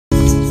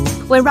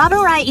When Robin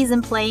Wright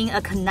isn't playing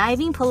a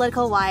conniving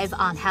political wife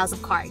on House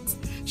of Cards,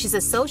 she's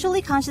a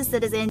socially conscious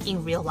citizen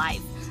in real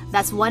life.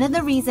 That's one of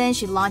the reasons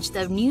she launched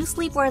the new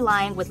sleepwear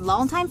line with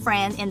longtime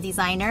friend and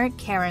designer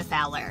Karen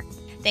Fowler.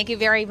 Thank you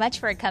very much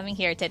for coming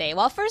here today.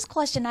 Well, first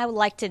question I would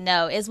like to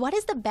know is what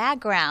is the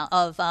background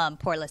of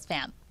Pour Les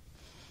Femmes?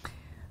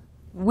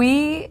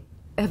 We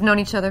have known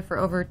each other for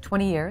over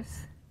 20 years,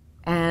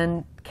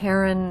 and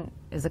Karen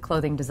is a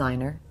clothing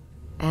designer,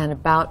 and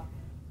about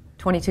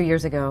 22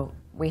 years ago,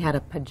 we had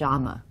a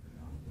pajama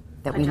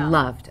that we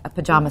loved, a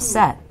pajama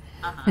set.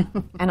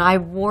 And I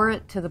wore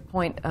it to the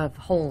point of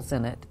holes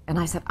in it. And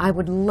I said, I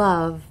would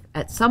love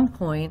at some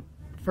point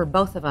for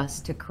both of us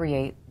to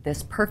create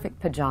this perfect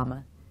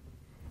pajama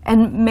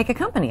and make a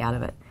company out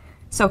of it.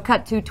 So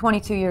cut to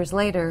 22 years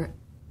later,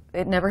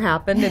 it never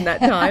happened in that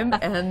time.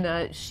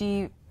 And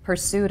she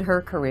pursued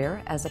her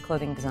career as a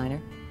clothing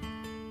designer.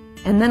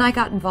 And then I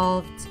got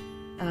involved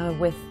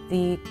with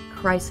the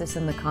crisis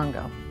in the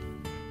Congo.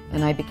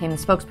 And I became the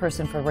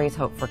spokesperson for Raise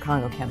Hope for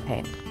Congo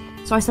campaign.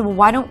 So I said, well,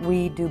 why don't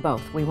we do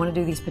both? We want to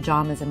do these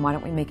pajamas, and why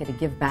don't we make it a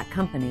give-back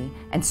company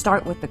and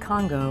start with the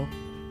Congo,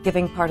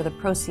 giving part of the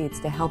proceeds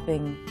to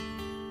helping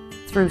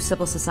through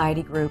civil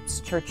society groups,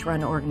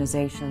 church-run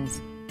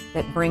organizations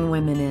that bring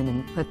women in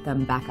and put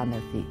them back on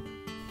their feet.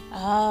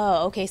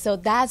 Oh, okay. So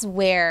that's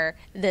where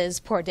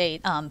this Pour Les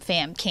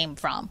Femmes came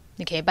from.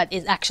 Okay, but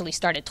it actually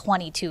started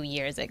 22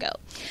 years ago.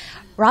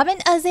 Robin,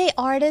 as an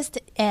artist,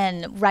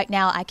 and right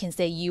now I can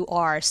say you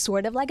are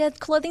sort of like a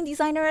clothing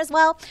designer as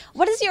well.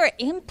 What is your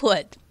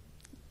input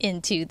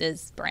into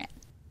this brand?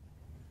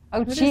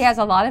 Oh, she has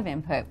a lot of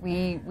input.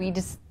 We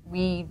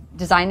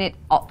design it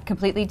all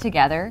completely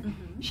together.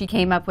 She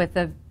came up with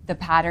the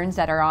patterns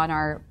that are on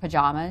our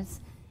pajamas.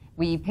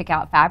 We pick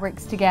out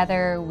fabrics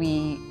together.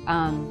 We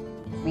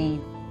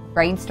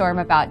brainstorm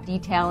about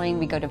detailing.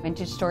 We go to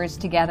vintage stores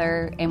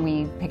together, and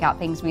we pick out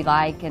things we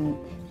like, and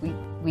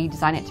we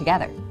design it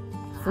together.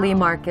 Flea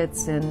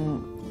markets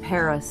in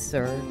Paris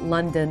or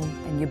London,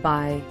 and you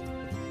buy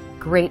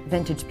great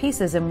vintage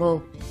pieces, and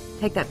we'll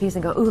take that piece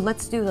and go, ooh,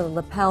 let's do the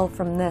lapel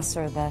from this,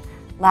 or the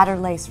ladder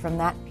lace from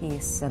that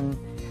piece, and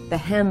the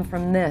hem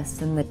from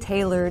this, and the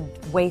tailored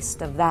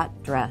waist of that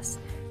dress,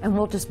 and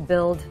we'll just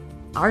build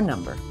our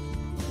number.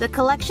 The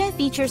collection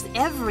features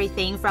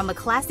everything from a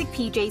classic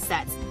PJ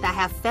sets that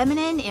have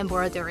feminine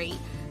embroidery,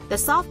 the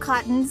soft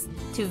cottons,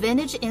 to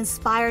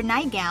vintage-inspired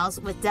nightgowns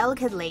with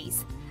delicate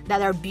lace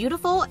that are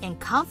beautiful and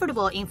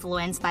comfortable,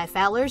 influenced by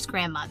Fowler's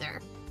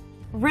grandmother.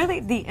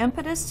 Really, the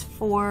impetus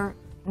for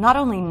not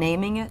only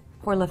naming it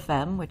Pour Les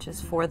Femmes, which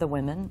is for the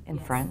women in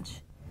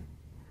French,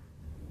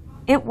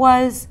 it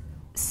was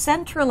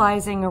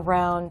centralizing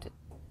around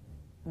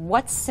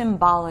what's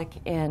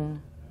symbolic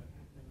in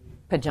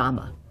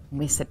pajama.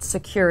 We said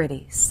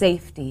security,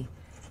 safety,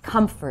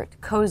 comfort,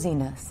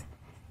 coziness.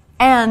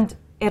 And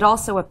it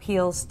also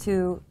appeals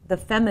to the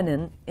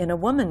feminine in a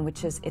woman,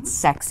 which is, it's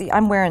sexy.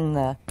 I'm wearing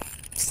the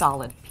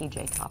solid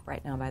PJ top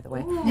right now, by the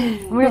way.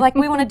 And we were like,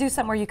 we want to do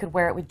something where you could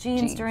wear it with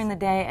jeans during the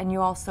day, and you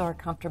also are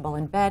comfortable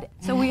in bed.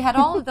 So we had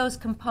all of those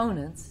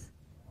components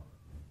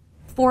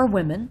for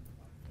women,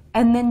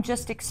 and then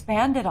just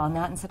expanded on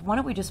that and said, why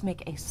don't we just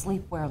make a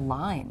sleepwear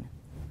line?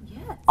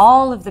 Yes.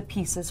 All of the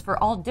pieces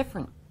for all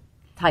different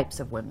types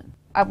of women.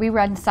 We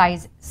run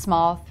size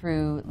small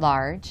through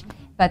large,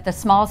 but the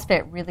smalls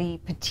fit really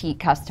petite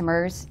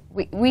customers.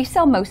 We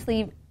sell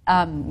mostly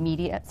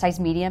size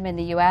medium in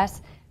the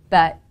U.S.,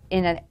 but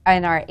in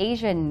our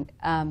Asian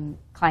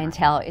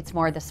clientele, it's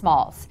more the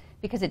smalls,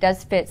 because it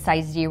does fit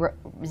size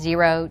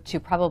zero to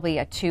probably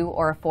a 2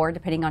 or a 4,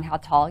 depending on how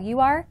tall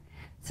you are.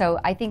 So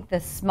I think the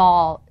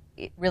small,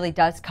 it really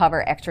does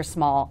cover extra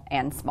small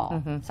and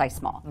small, size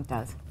small. It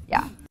does.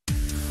 Yeah.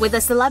 With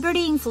a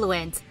celebrity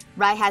influence,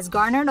 Wright has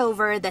garnered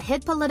over the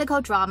hit political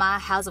drama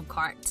House of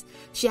Cards.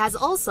 She has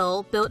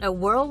also built a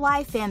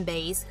worldwide fan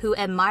base who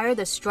admire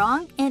the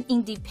strong and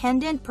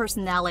independent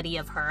personality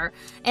of her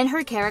and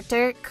her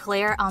character,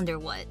 Claire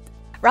Underwood.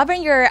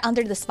 Robin, you're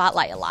under the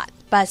spotlight a lot,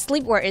 but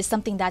sleepwear is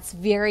something that's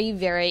very,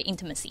 very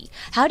intimacy.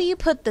 How do you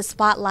put the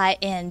spotlight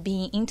and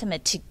being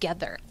intimate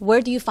together?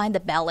 Where do you find the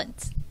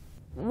balance?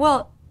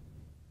 Well,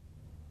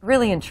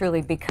 really and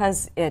truly,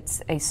 because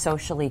it's a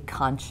socially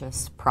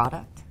conscious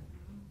product,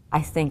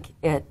 I think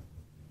it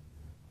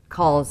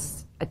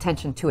calls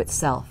attention to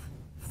itself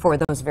for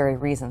those very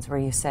reasons, where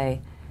you say,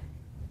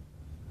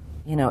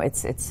 you know,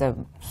 it's a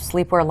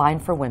sleepwear line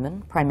for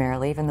women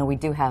primarily, even though we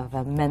do have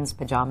a men's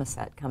pajama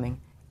set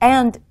coming.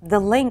 And the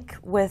link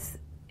with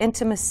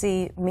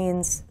intimacy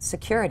means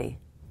security.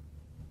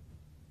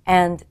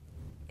 And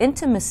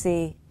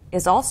intimacy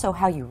is also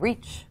how you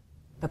reach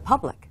the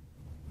public.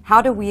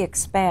 How do we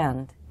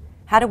expand?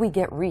 How do we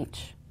get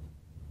reach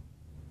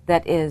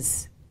that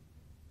is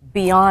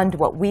beyond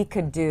what we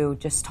could do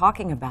just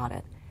talking about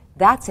it?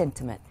 That's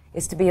intimate,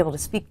 is to be able to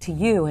speak to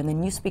you, and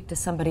then you speak to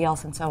somebody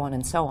else, and so on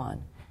and so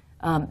on.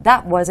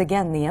 That was,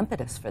 again, the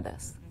impetus for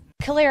this.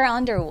 Claire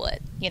Underwood,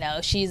 you know,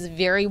 she's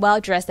very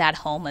well dressed at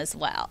home as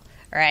well.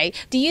 right?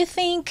 Do you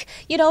think,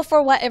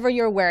 for whatever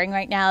you're wearing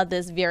right now,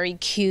 this very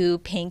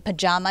cute pink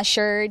pajama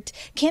shirt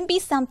can be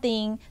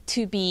something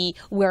to be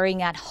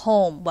wearing at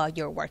home while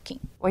you're working?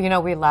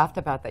 Well, we laughed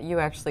about that. You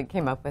actually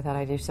came up with that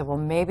idea. You said, well,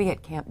 maybe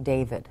at Camp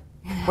David,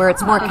 where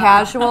it's more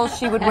casual,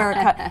 she would wear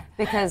a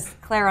because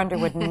Claire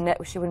Underwood,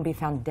 she wouldn't be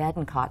found dead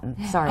in cotton.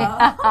 Sorry.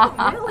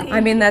 Oh, really? I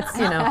mean, that's,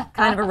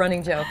 kind of a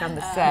running joke on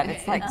the set.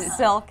 It's like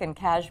silk and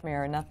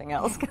cashmere and nothing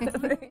else.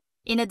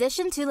 In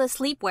addition to the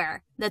sleepwear,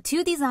 the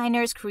two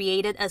designers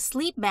created a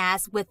sleep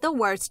mask with the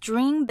words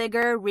 "Dream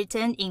Bigger"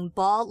 written in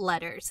bold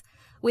letters.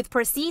 With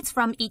proceeds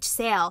from each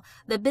sale,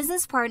 the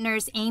business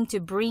partners aim to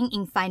bring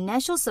in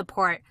financial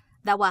support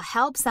that will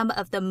help some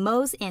of the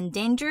most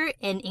endangered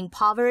and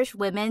impoverished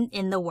women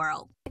in the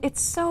world.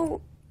 It's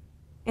so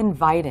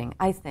inviting,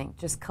 I think,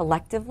 just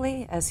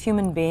collectively as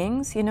human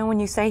beings. When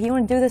you say, you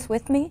want to do this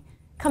with me?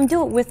 Come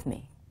do it with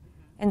me.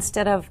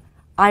 Instead of,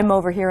 I'm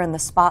over here in the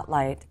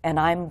spotlight and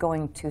I'm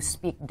going to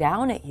speak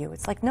down at you.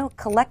 It's like, no,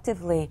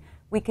 collectively,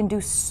 we can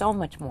do so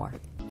much more.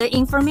 The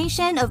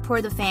information of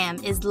Pour the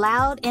Femme is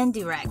loud and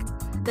direct.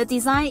 The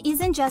design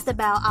isn't just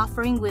about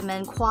offering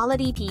women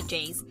quality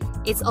PJs.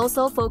 It's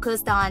also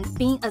focused on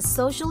being a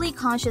socially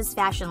conscious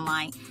fashion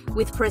line,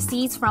 with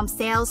proceeds from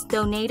sales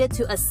donated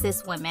to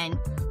assist women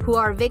who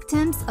are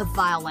victims of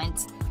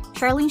violence.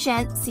 Charlene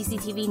Shen,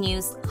 CCTV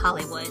News,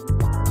 Hollywood.